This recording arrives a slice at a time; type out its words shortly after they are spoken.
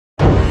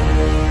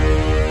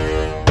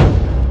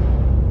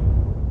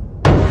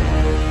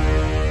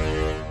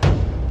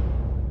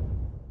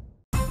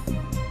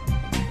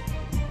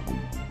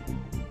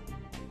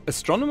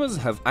Astronomers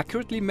have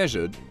accurately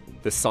measured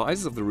the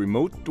size of the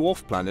remote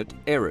dwarf planet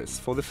Eris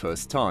for the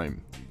first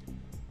time.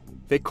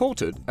 They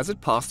caught it as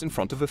it passed in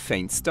front of a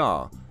faint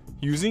star,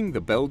 using the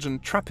Belgian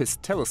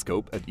TRAPPIST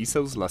telescope at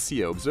ESO's La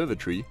Silla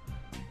Observatory,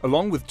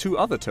 along with two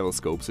other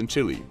telescopes in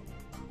Chile.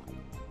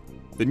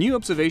 The new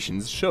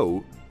observations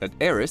show that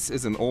Eris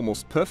is an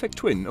almost perfect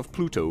twin of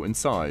Pluto in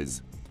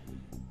size.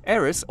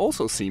 Eris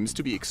also seems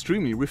to be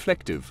extremely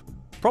reflective,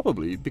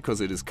 probably because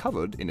it is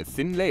covered in a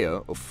thin layer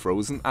of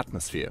frozen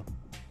atmosphere.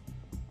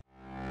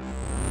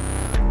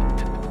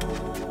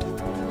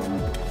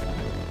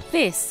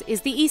 This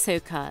is the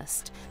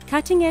ESOcast,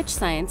 cutting-edge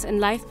science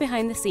and life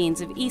behind the scenes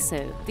of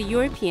ESO, the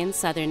European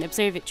Southern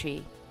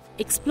Observatory.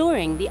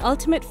 Exploring the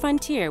ultimate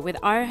frontier with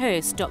our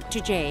host, Dr.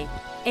 J,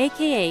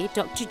 aka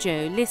Dr.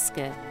 Joe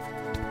Liske.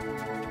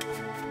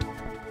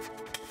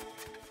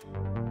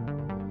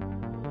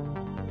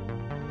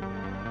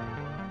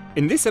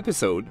 In this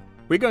episode,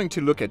 we're going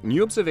to look at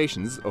new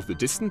observations of the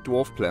distant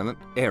dwarf planet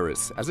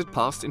Eris as it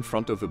passed in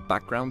front of a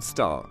background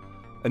star,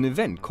 an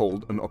event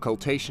called an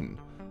occultation,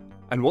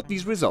 and what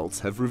these results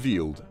have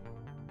revealed.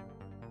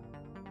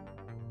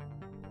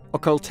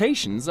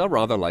 Occultations are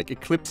rather like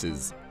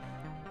eclipses.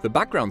 The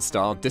background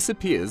star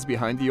disappears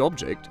behind the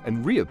object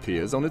and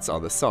reappears on its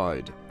other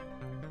side.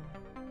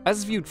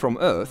 As viewed from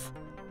Earth,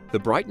 the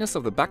brightness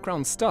of the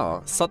background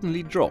star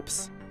suddenly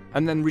drops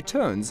and then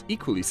returns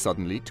equally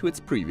suddenly to its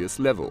previous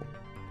level.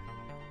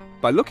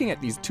 By looking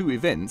at these two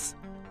events,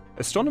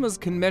 astronomers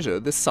can measure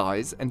the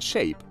size and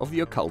shape of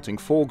the occulting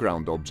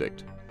foreground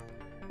object.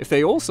 If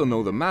they also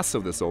know the mass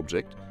of this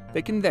object,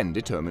 they can then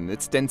determine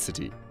its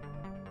density.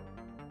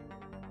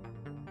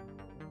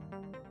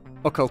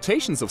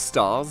 Occultations of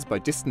stars by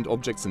distant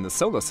objects in the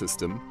solar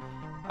system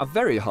are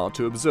very hard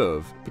to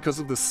observe because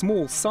of the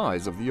small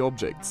size of the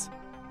objects.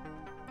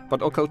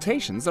 But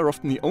occultations are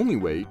often the only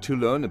way to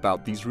learn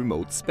about these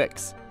remote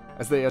specks,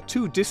 as they are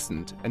too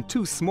distant and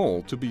too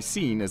small to be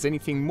seen as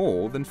anything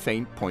more than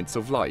faint points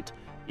of light,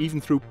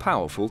 even through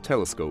powerful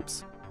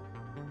telescopes.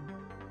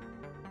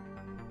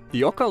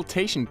 The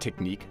occultation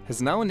technique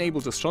has now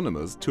enabled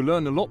astronomers to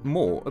learn a lot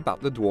more about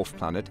the dwarf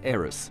planet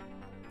Eris.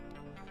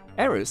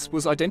 Eris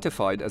was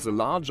identified as a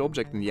large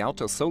object in the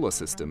outer solar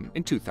system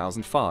in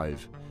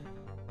 2005.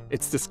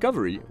 Its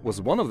discovery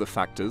was one of the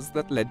factors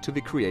that led to the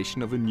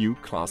creation of a new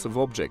class of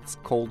objects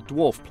called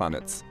dwarf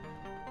planets,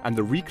 and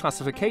the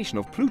reclassification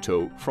of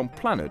Pluto from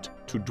planet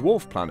to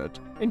dwarf planet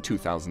in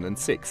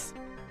 2006.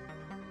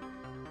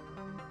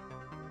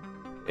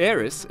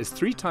 Eris is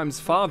 3 times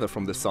farther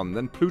from the Sun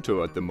than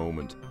Pluto at the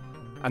moment,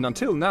 and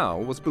until now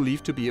was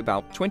believed to be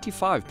about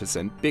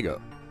 25% bigger.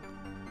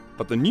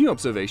 But the new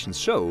observations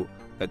show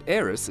that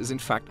Eris is in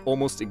fact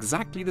almost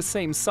exactly the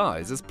same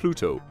size as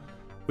Pluto,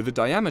 with a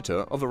diameter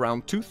of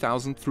around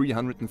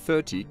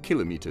 2,330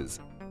 kilometers.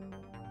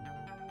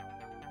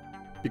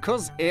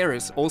 Because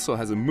Eris also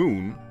has a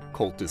moon,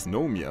 called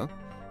Dysnomia,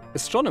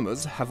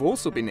 astronomers have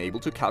also been able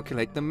to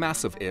calculate the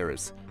mass of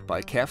Eris by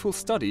a careful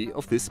study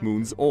of this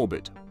moon's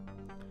orbit.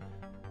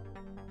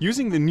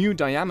 Using the new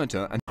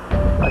diameter and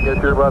I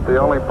guess you're about the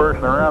only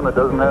person around that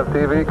doesn't have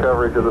TV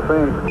coverage of the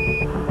scene.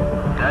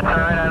 That's all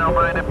right, I don't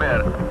mind a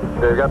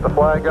bit. They've got the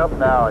flag up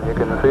now, and you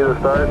can see the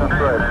stars and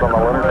stripes on the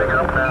lunar Flag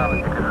surface. up now,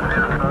 you can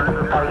see the stars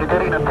and stripes. Are you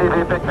getting a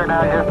TV picture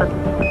now,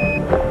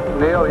 Houston?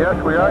 Neil,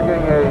 yes, we are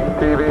getting a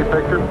TV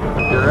picture.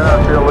 You're in our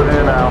field of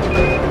view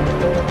now.